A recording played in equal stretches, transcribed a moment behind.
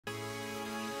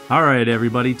All right,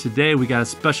 everybody, today we got a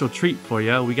special treat for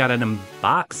you. We got an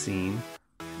unboxing,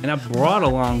 and I brought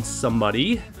along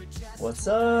somebody. What's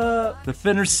up? The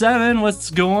Finner 7,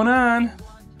 what's going on?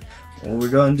 Well, we're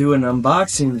going to do an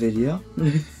unboxing video.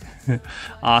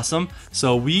 Awesome.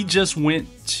 So we just went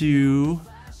to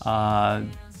a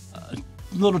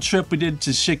little trip we did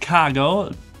to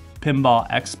Chicago, Pinball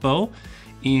Expo,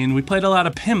 and we played a lot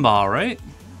of pinball, right?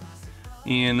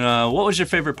 And what was your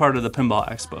favorite part of the Pinball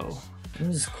Expo? It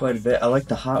was quite a bit. I like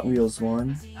the Hot Wheels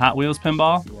one. Hot Wheels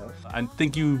pinball? Yeah. I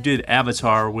think you did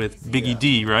Avatar with Biggie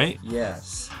D, right?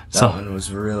 Yes. That one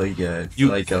was really good.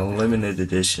 Like a limited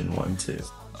edition one too.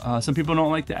 Some people don't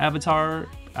like the Avatar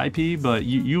IP, but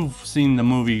you've seen the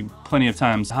movie plenty of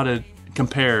times. How to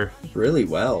compare? Really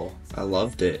well. I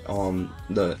loved it.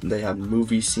 They have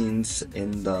movie scenes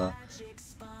in the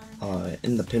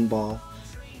pinball,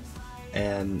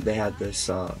 and they had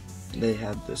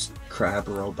this crab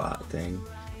robot thing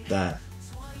in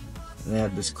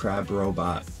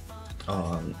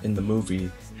the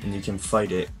movie, and you can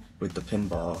fight it with the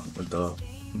pinball, with the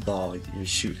ball. You're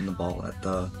shooting the ball at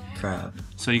the crab.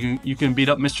 So you can beat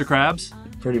up Mr. Krabs?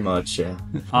 Pretty much, yeah.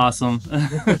 Awesome.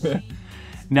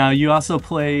 Now you also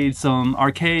played some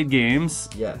arcade games.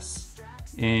 Yes.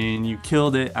 And you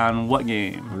killed it on what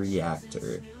game?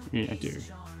 Reactor. Reactor.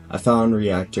 I found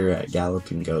Reactor at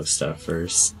Galloping Ghost at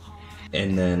first,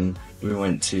 and then we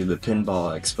went to the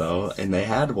Pinball Expo, and they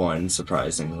had one,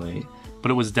 surprisingly.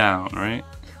 But it was down, right?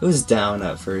 It was down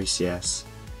at first, yes.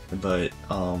 But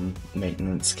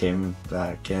maintenance came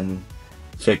back and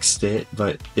fixed it,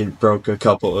 but it broke a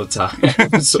couple of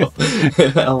times. So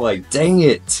I'm like, dang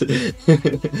it.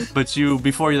 But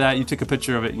before that, you took a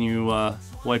picture of it and you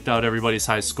wiped out everybody's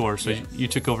high score. So you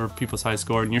took over people's high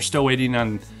score, and you're still waiting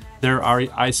on their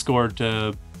high score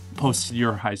to post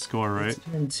your high score, right? It's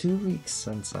been 2 weeks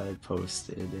since I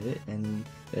posted it, and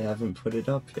they haven't put it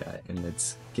up yet, and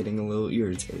it's getting a little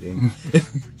irritating.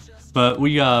 But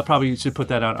we probably should put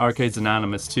that on Arcades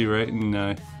Anonymous too, right?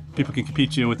 And people can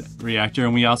compete you with Reactor,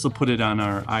 and we also put it on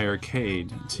our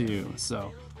iArcade too.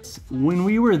 So when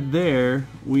we were there,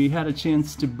 we had a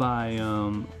chance to buy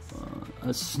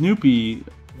a Snoopy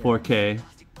 4K.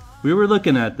 We were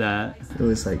looking at that. It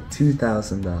was like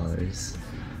 $2,000,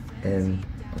 and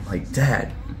I'm like,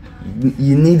 Dad,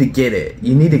 you need to get it.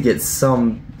 You need to get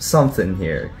something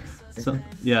here. So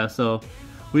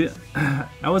I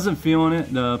wasn't feeling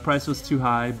it. The price was too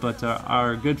high, but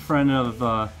our good friend of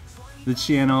the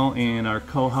channel and our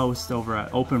co-host over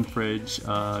at Open Fridge,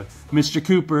 Mr.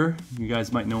 Cooper, you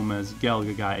guys might know him as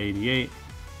Galaga Guy 88,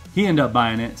 he ended up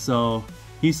buying it, so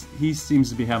he seems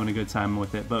to be having a good time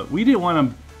with it. But we didn't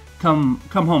want to come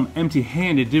home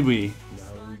empty-handed, did we? No,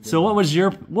 we didn't. So what was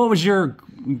your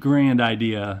grand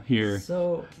idea here?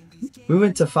 So we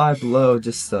went to Five Below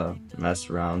just to mess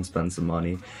around, spend some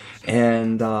money,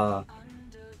 and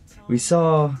we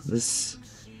saw this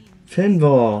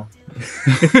pinball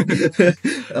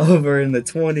over in the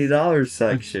 $20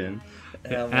 section.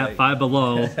 At Five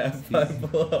Below. At Five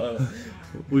Below.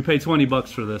 We paid $20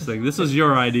 for this thing. This was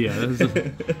your idea.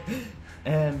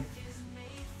 And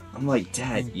I'm like,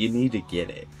 Dad, you need to get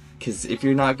it. Because if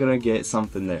you're not going to get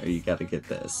something there, you got to get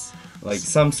this. Like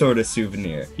some sort of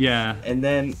souvenir. Yeah. And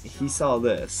then he saw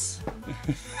this.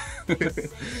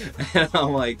 And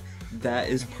I'm like, that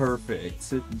is perfect.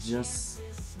 So just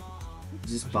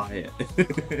buy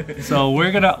it. So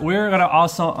we're gonna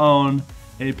also own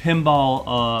a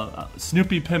pinball,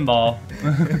 Snoopy pinball,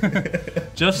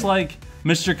 just like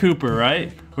Mr. Cooper,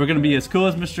 right? We're gonna be as cool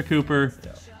as Mr. Cooper.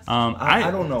 I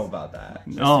don't know about that.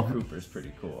 Mr. Cooper's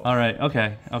pretty cool. All right,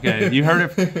 okay. You heard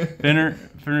it.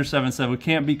 Finner 7 said we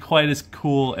can't be quite as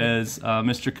cool as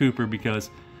Mr. Cooper because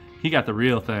he got the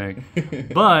real thing.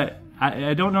 But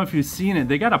I don't know if you've seen it.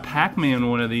 They got a Pac-Man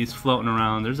one of these floating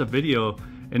around. There's a video,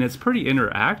 and it's pretty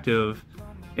interactive.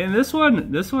 And this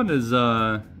one is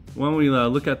when we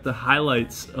look at the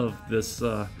highlights of this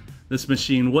this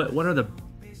machine. What are the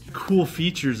cool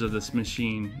features of this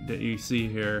machine that you see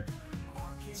here?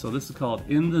 So this is called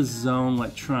In the Zone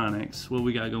Electronics. What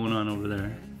we got going on over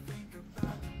there?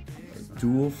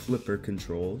 Dual flipper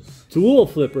controls. Dual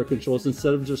flipper controls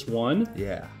instead of just one?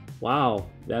 Yeah. Wow.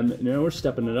 Now we're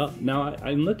stepping it up. Now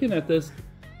I'm looking at this.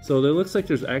 So it looks like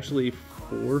there's actually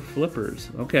 4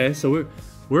 flippers. Okay, so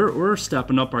we're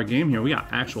stepping up our game here. We got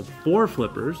actual 4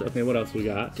 flippers. Okay, what else we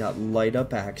got? Got light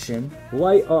up action.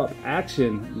 Light up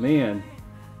action, man.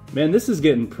 This is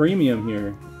getting premium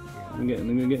here. I'm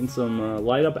getting some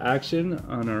light up action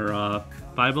on our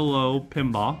Five Below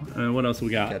pinball. And what else we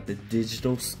got? Got the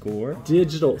digital score.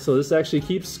 Digital. So this actually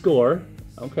keeps score.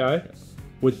 Okay.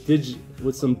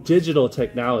 with some digital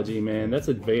technology, man. That's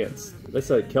advanced. That's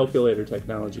like calculator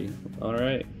technology. All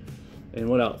right. And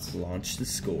what else? Launch the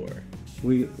score.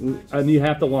 And you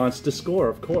have to launch the score,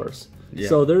 of course. Yeah.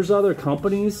 So there's other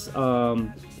companies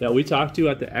that we talked to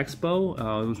at the expo.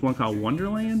 There's one called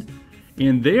Wonderland,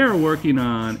 and they are working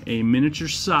on a miniature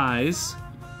size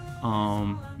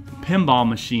pinball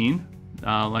machine,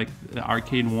 like the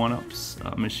arcade one-ups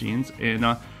machines.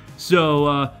 And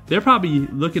so they're probably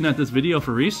looking at this video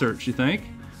for research, you think?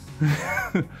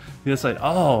 It's like,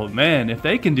 oh man, if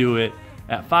they can do it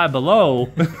at Five Below,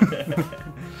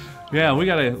 yeah, we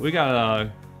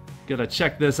gotta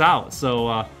check this out.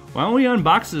 So why don't we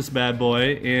unbox this bad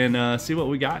boy and see what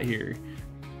we got here?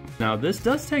 Now this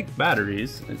does take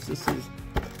batteries.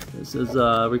 This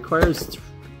requires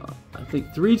I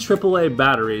think 3 AAA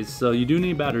batteries, so you do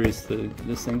need batteries to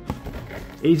this thing.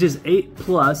 Ages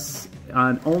 8+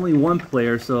 on only one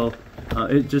player, so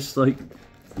it just like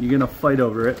you're gonna fight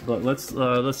over it. But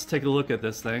let's take a look at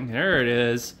this thing. There it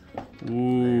is.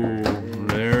 Ooh,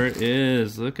 there it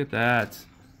is. Look at that.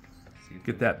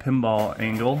 Get that pinball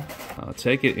angle.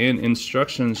 Take it in.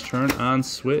 Instructions: turn on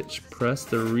switch. Press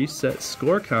the reset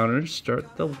score counter. Start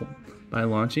by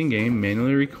launching game.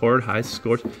 Manually record high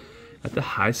scores at the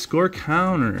high score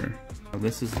counter.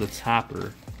 This is the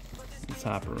topper. The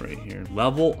topper right here.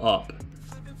 Level up.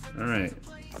 All right.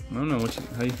 I don't know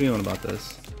how you feeling about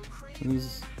this. This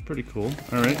is pretty cool.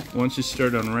 All right. Once you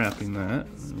start unwrapping that,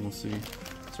 we'll see.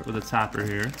 Start with the topper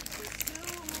here.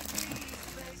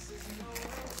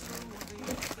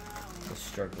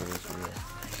 Struggle is real.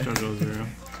 Struggle is real.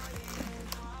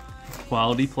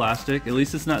 Quality plastic. At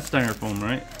least it's not styrofoam,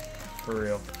 right? For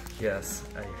real. Yes,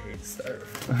 I hate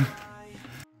styrofoam.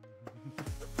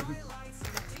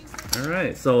 All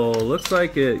right, so looks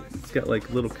like it's got like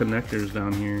little connectors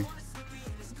down here.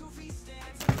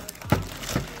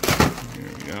 Here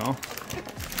we go.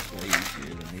 Way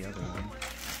easier than the other one.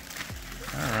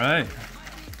 All right.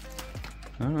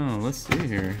 Oh, let's see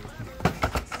here.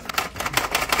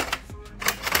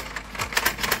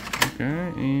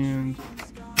 Okay, and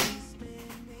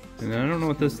I don't know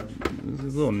what this is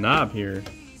a little knob here.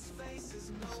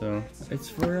 So It's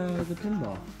for the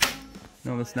pinball.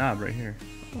 no, this knob right here.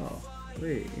 Oh,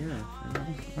 wait, yeah. I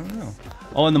don't know.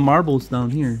 Oh, and the marbles down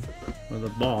here, or the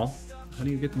ball. How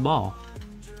do you get the ball?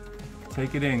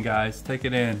 Take it in, guys. Take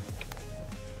it in.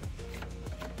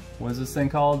 What is this thing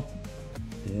called?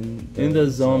 In the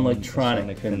zone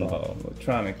electronic pinball.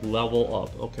 Electronic level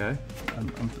up. Okay.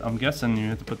 I'm guessing you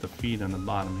have to put the feet on the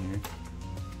bottom here.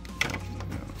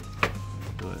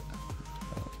 Do it.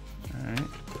 All right.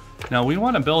 Now we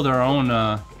want to build our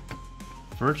own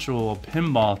virtual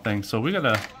pinball thing, so we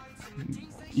gotta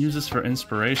use this for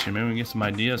inspiration. Maybe we can get some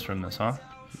ideas from this, huh?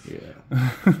 Yeah.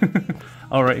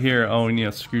 Oh, right here. Oh, we need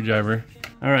a screwdriver.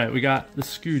 All right, we got the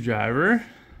screwdriver.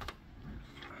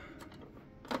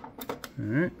 All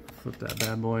right, flip that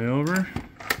bad boy over.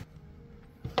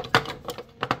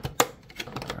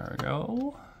 There we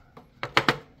go.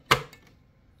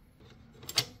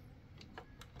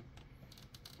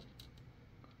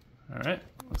 All right,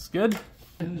 looks good.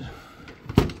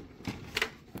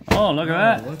 Oh, look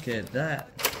at that. Look at that.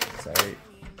 Sorry.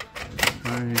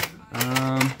 All right.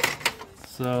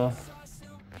 So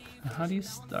how do you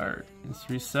start? It's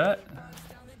reset.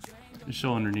 Just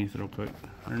show underneath real quick.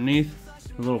 Underneath,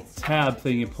 a little tab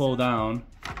thing you pull down.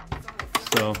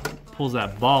 So pulls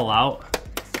that ball out.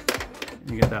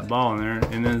 You get that ball in there,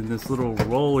 and then this little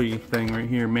rolly thing right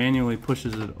here manually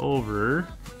pushes it over.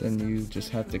 Then you just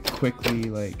have to quickly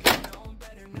like.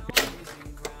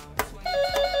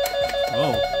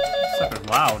 Oh, this sucker's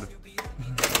loud.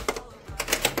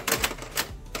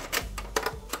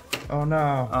 Oh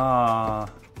no.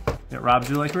 It robs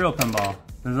you like real pinball.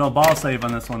 There's no ball save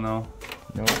on this one though.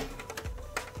 Nope.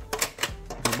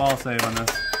 No ball save on this.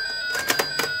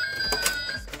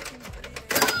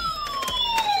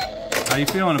 How you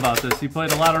feeling about this? You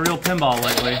played a lot of real pinball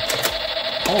lately.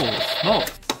 Holy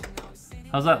smokes.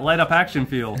 How's that light up action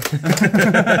feel? It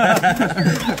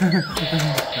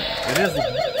is.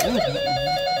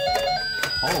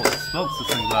 Holy smokes, this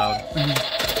thing's loud.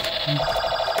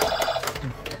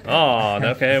 Oh,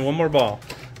 okay, one more ball.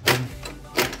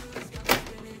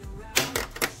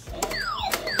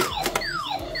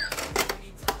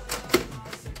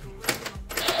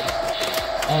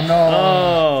 Oh no.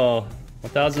 Oh,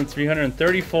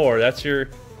 1,334. That's your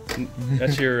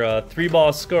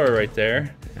 3-ball score right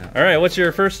there. Yeah. All right, what's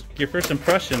your first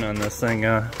impression on this thing,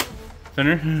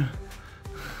 Finner?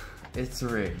 It's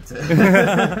rigged.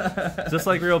 Just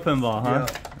like real pinball, huh?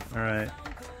 Yep. All right.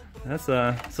 That's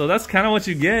so that's kind of what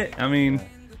you get. I mean,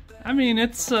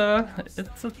 it's a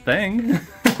thing.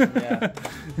 Yeah,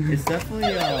 it's definitely.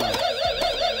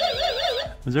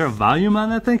 Is there a volume on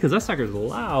that thing? Because that sucker's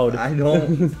loud. I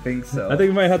don't think so. I think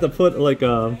we might have to put like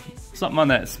something on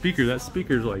that speaker. That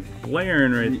speaker's like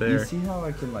blaring right there. You see how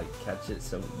I can like catch it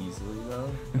so easily though?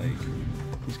 Like,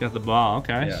 he's got the ball.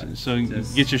 Okay, yeah, so you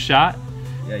get your shot.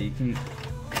 Yeah, you can.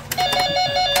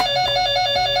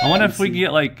 I wonder if we can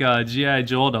get like G.I.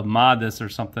 Joe to mod this or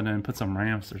something and put some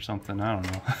ramps or something. I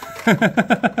don't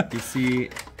know. You see?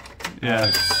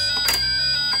 Yeah.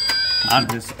 I'm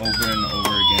just over and over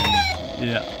again.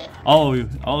 Yeah.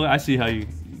 Oh, I see how you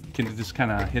can just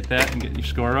kind of hit that and get your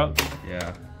score up.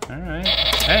 Yeah. All right.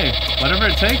 Hey, whatever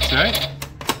it takes, right?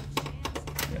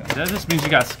 Yeah. That just means you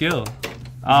got skill.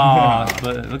 Oh,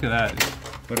 but look at that.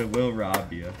 But it will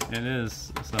rob you. It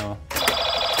is. So.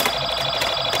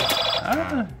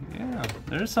 Yeah.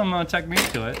 There's some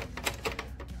technique to it.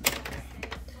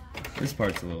 This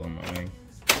part's a little annoying.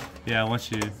 Yeah.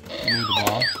 Once you move the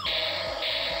ball.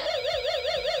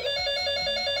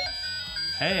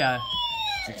 Hey,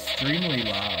 it's extremely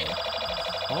loud.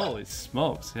 Holy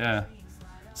smokes, yeah.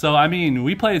 So, I mean,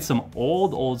 we played some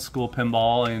old school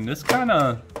pinball, and this kind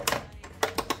of,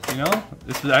 you know,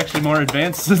 this was actually more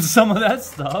advanced than some of that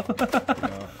stuff.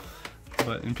 Yeah.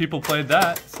 And people played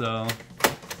that, so.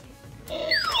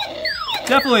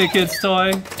 Definitely a kid's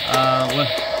toy. I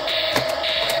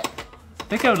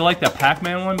think I would like that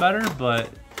Pac-Man one better, but,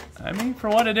 I mean, for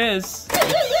what it is,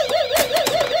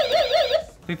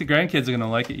 I think the grandkids are gonna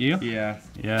like it. You? Yeah.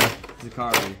 Yeah.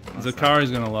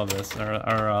 Zakari's gonna love this.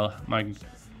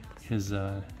 His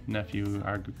nephew,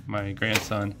 my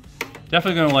grandson,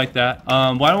 definitely gonna like that.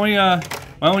 Why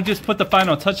don't we just put the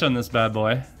final touch on this bad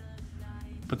boy?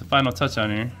 Put the final touch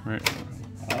on here.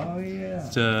 Oh yeah.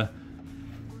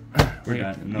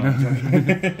 No.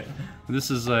 This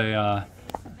is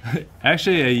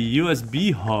actually a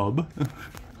USB hub.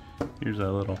 Here's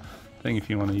a little thing if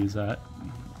you want to use that.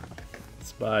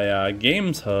 It's by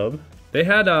Games Hub. They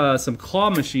had some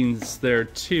claw machines there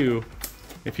too.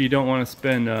 If you don't want to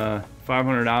spend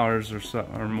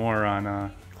 $500 or more on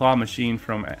a claw machine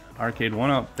from Arcade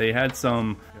 1-Up, they had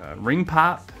some Ring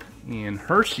Pop and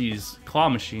Hershey's claw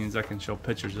machines. I can show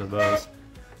pictures of those.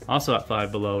 Also at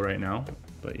Five Below right now.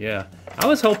 But yeah, I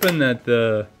was hoping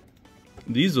that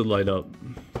these would light up.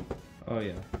 Oh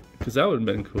yeah. Because that would have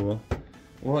been cool.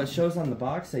 Well, it shows on the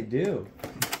box they do.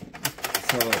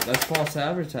 So that's false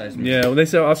advertisement. Yeah, well,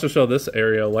 they also show this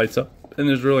area lights up, and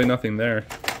there's really nothing there.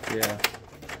 Yeah.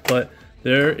 But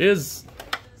there is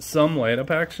some light up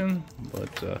action,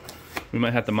 but we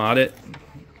might have to mod it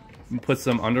and put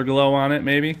some underglow on it,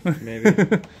 maybe. Maybe.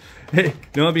 Hey, you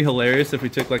know what'd be hilarious if we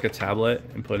took like a tablet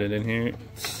and put it in here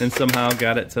and somehow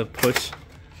got it to push,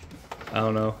 I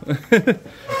don't know,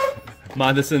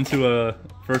 mod this into a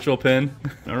virtual pin.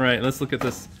 All right, let's look at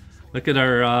this. Look at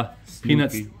our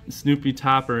Snoopy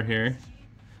topper here.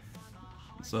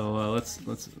 So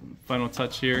let's final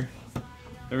touch here.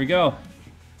 There we go.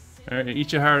 All right,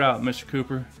 eat your heart out, Mr.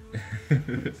 Cooper.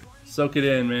 Soak it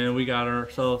in, man. We got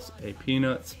ourselves a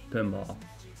Peanuts pinball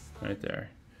right there.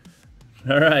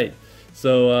 All right.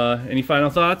 So any final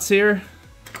thoughts here?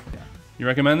 You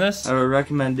recommend this? I would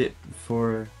recommend it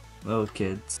for little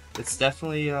kids. It's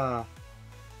definitely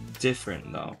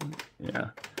different though. Yeah,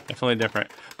 definitely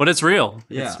different. But it's real.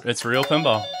 Yeah. It's real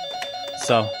pinball.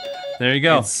 So there you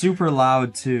go. It's super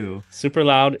loud too. Super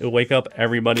loud. It'll wake up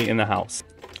everybody in the house.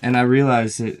 And I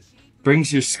realized it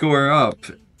brings your score up.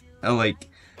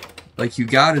 Like you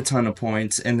got a ton of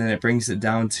points, and then it brings it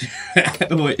down to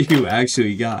what you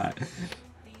actually got.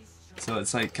 So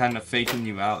it's like kind of faking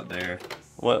you out there.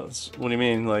 What do you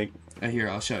mean? Like here,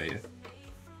 I'll show you.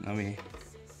 Let me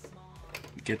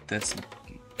get this.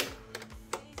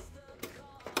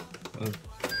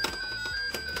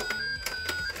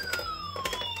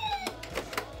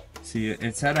 See,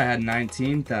 it said I had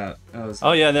 19. That was.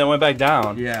 Oh yeah, then it went back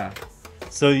down. Yeah.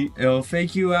 So it'll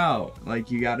fake you out,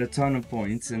 like you got a ton of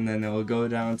points, and then it'll go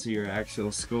down to your actual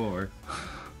score.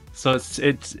 So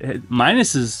it's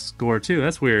minus his score too.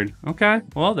 That's weird. Okay,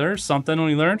 well there's something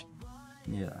we learned.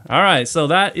 Yeah. All right, so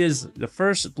that is the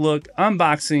first look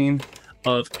unboxing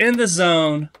of In the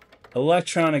Zone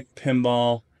electronic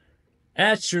pinball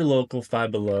at your local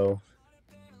Five Below.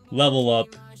 Level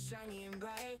up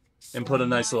and put a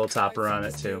nice little topper on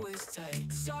it too.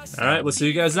 All right, we'll see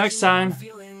you guys next time.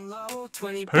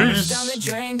 Peace. Down the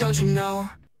drain, don't you know?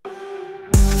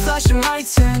 Flashing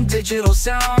lights and digital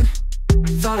sound.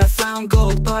 Thought I found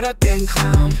gold, but I've been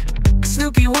clowned.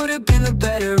 Snoopy would have been the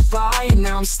better buy, and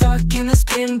now I'm stuck in this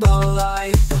pinball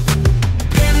life.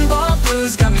 Pinball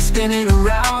blues got me spinning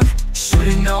around.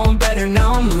 Should've known better,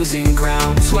 now I'm losing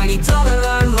ground.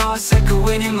 $20 loss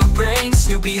echoing in my brain.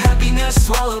 Snoopy happiness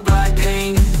swallowed by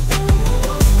pain.